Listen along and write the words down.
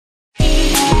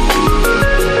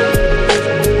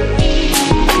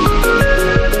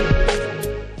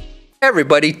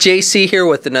everybody, JC here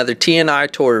with another TNI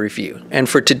toy review. And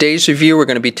for today's review, we're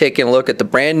going to be taking a look at the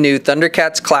brand new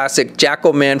ThunderCats Classic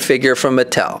Jackalman figure from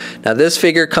Mattel. Now this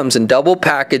figure comes in double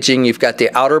packaging. You've got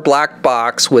the outer black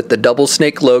box with the double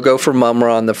snake logo for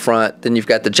Mumra on the front. Then you've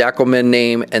got the Jackalman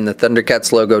name and the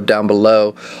ThunderCats logo down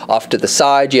below. Off to the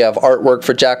side, you have artwork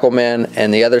for Jackalman,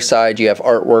 and the other side, you have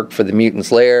artwork for the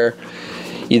Mutant's Lair.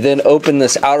 You then open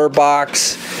this outer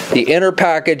box. The inner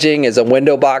packaging is a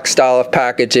window box style of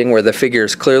packaging where the figure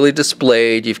is clearly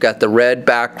displayed. You've got the red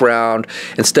background.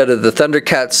 Instead of the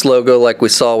ThunderCats logo like we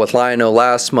saw with Lion-O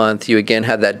last month, you again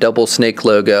have that double snake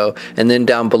logo. And then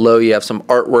down below you have some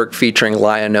artwork featuring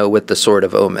Lion-O with the Sword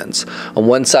of Omens. On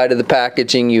one side of the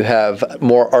packaging you have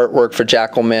more artwork for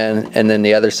Jackalman, and then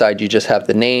the other side you just have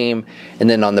the name. And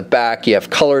then on the back you have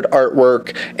colored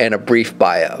artwork and a brief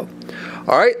bio.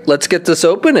 Alright, let's get this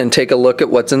open and take a look at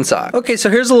what's inside. Okay, so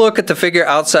here's a look at the figure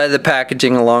outside of the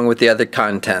packaging along with the other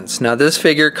contents. Now this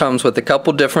figure comes with a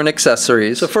couple different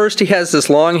accessories. So first he has this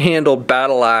long-handled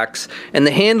battle axe, and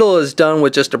the handle is done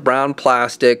with just a brown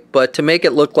plastic, but to make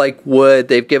it look like wood,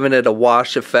 they've given it a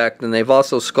wash effect, and they've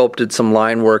also sculpted some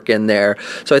line work in there.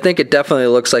 So I think it definitely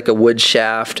looks like a wood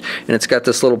shaft, and it's got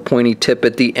this little pointy tip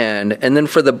at the end. And then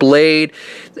for the blade,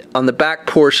 on the back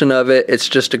portion of it, it's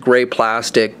just a gray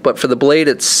plastic, but for the blade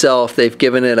itself, they've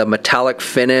given it a metallic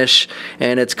finish,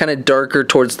 and it's kind of darker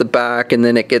towards the back, and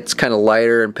then it gets kind of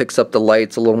lighter and picks up the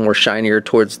lights a little more shinier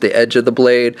towards the edge of the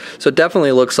blade. So it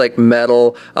definitely looks like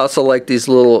metal. I also like these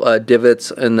little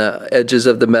divots in the edges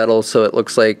of the metal, so it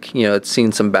looks like, you know, it's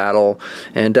seen some battle,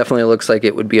 and definitely looks like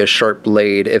it would be a sharp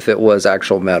blade if it was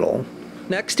actual metal.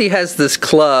 Next he has this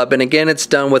club, and again it's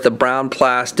done with a brown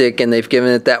plastic, and they've given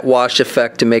it that wash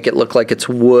effect to make it look like it's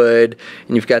wood,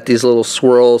 and you've got these little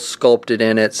swirls sculpted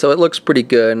in it, so it looks pretty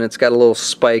good, and it's got a little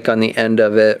spike on the end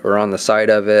of it or on the side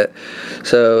of it,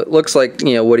 so it looks like,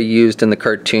 you know, what he used in the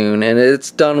cartoon. And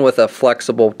it's done with a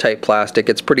flexible type plastic.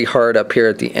 It's pretty hard up here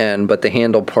at the end, but the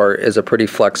handle part is a pretty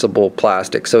flexible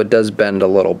plastic, so it does bend a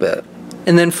little bit.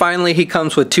 And then finally he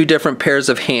comes with two different pairs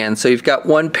of hands. So you've got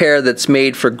one pair that's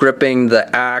made for gripping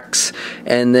the axe,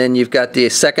 and then you've got the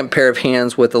second pair of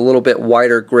hands with a little bit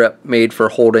wider grip made for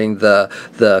holding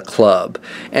the club.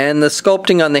 And the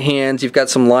sculpting on the hands, you've got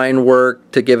some line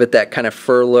work to give it that kind of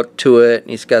fur look to it.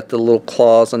 He's got the little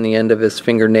claws on the end of his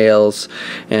fingernails,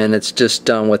 and it's just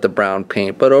done with the brown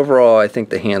paint. But overall I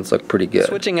think the hands look pretty good.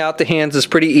 Switching out the hands is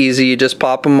pretty easy. You just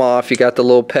pop them off. You got the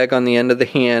little peg on the end of the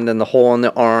hand and the hole on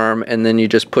the arm, and then you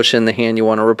just push in the hand you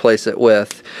want to replace it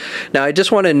with. Now I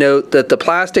just want to note that the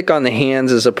plastic on the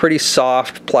hands is a pretty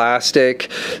soft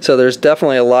plastic, so there's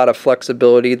definitely a lot of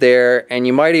flexibility there, and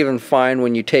you might even find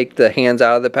when you take the hands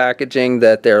out of the packaging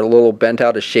that they're a little bent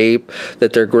out of shape,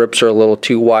 that their grips are a little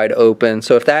too wide open.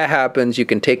 So if that happens, you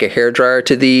can take a hairdryer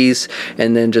to these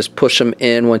and then just push them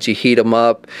in once you heat them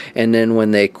up, and then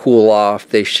when they cool off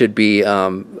they should be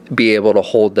able to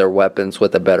hold their weapons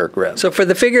with a better grip. So for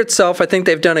the figure itself, I think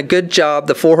they've done a good job.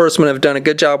 The Four Horsemen have done a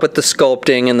good job with the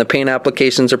sculpting, and the paint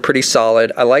applications are pretty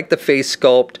solid. I like the face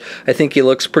sculpt. I think he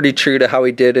looks pretty true to how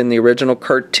he did in the original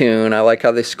cartoon. I like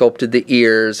how they sculpted the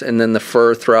ears and then the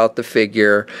fur throughout the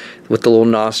figure with the little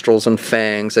nostrils and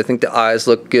fangs. I think the eyes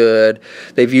look good.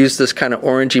 They've used this kind of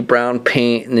orangey brown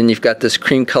paint, and then you've got this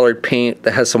cream colored paint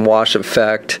that has some wash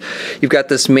effect. You've got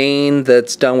this mane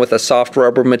that's done with a soft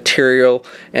rubber material,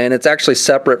 and it's actually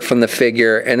separate from the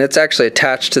figure, and it's actually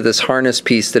attached to this harness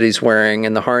piece that he's wearing.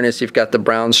 In the harness you've got the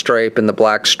brown stripe and the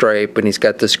black stripe, and he's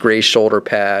got this gray shoulder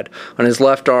pad. On his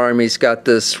left arm he's got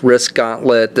this wrist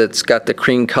gauntlet that's got the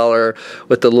cream color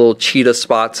with the little cheetah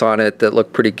spots on it that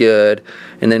look pretty good,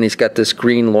 and then he's got this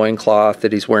green loincloth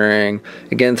that he's wearing.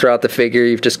 Again, throughout the figure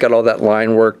you've just got all that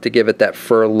line work to give it that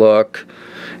fur look.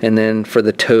 And then for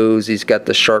the toes he's got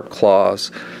the sharp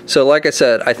claws. So like I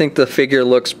said, I think the figure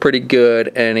looks pretty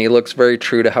good, and he looks very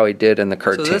true to how he did in the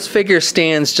cartoon. So this figure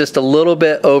stands just a little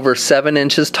bit over 7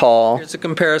 inches tall. Here's a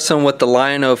comparison with the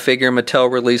Lion-O figure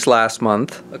Mattel released last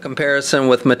month. A comparison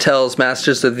with Mattel's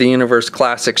Masters of the Universe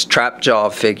Classics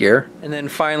Trapjaw figure. And then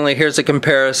finally here's a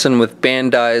comparison with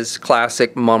Bandai's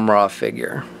classic Mumra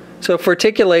figure. So for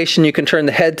articulation, you can turn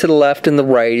the head to the left and the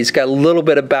right. He's got a little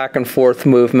bit of back and forth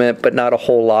movement, but not a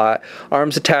whole lot.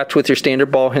 Arms attached with your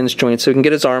standard ball hinge joint, so he can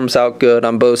get his arms out good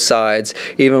on both sides,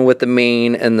 even with the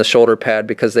mane and the shoulder pad,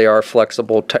 because they are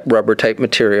flexible rubber type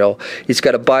material. He's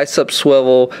got a bicep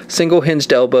swivel, single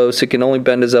hinged elbow, so he can only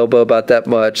bend his elbow about that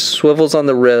much. Swivels on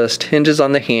the wrist, hinges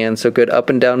on the hand, so good up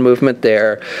and down movement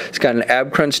there. He's got an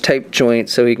ab crunch type joint,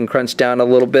 so he can crunch down a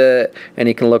little bit and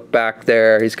he can look back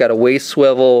there. He's got a waist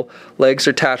swivel, Legs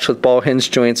are attached with ball hinge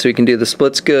joints, so you can do the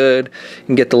splits good, you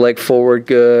can get the leg forward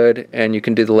good, and you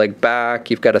can do the leg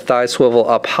back. You've got a thigh swivel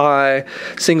up high,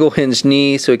 single hinge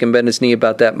knee, so he can bend his knee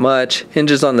about that much.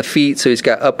 Hinges on the feet, so he's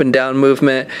got up and down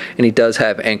movement, and he does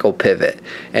have ankle pivot.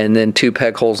 And then 2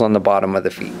 peg holes on the bottom of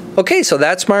the feet. Okay, so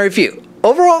that's my review.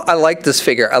 Overall, I like this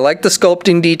figure. I like the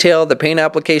sculpting detail, the paint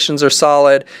applications are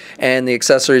solid, and the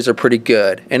accessories are pretty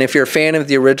good. And if you're a fan of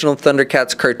the original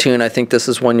ThunderCats cartoon, I think this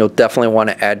is one you'll definitely want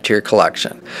to add to your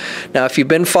collection. Now, if you've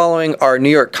been following our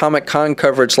New York Comic Con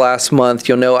coverage last month,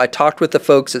 you'll know I talked with the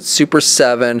folks at Super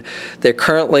 7. They're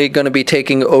currently going to be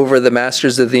taking over the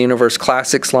Masters of the Universe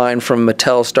Classics line from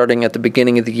Mattel starting at the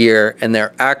beginning of the year, and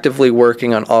they're actively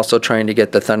working on also trying to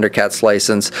get the ThunderCats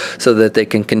license so that they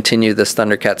can continue this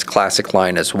ThunderCats Classic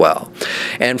line as well.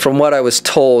 And from what I was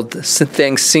told,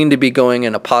 things seem to be going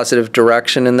in a positive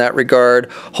direction in that regard.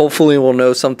 Hopefully we'll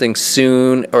know something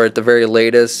soon, or at the very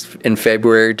latest in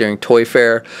February during Toy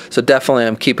Fair. So definitely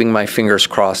I'm keeping my fingers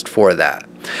crossed for that.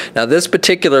 Now this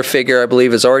particular figure I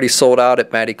believe is already sold out at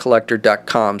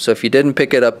MattyCollector.com, so if you didn't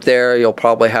pick it up there, you'll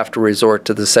probably have to resort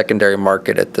to the secondary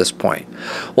market at this point.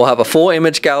 We'll have a full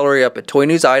image gallery up at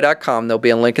ToyNewsEye.com. There'll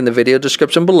be a link in the video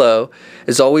description below.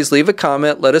 As always, leave a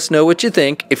comment, let us know what you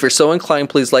think. If you're so inclined,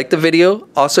 please like the video.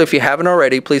 Also, if you haven't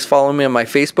already, please follow me on my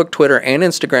Facebook, Twitter, and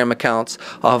Instagram accounts.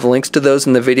 I'll have links to those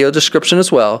in the video description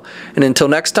as well. And until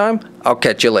next time, I'll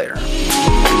catch you later.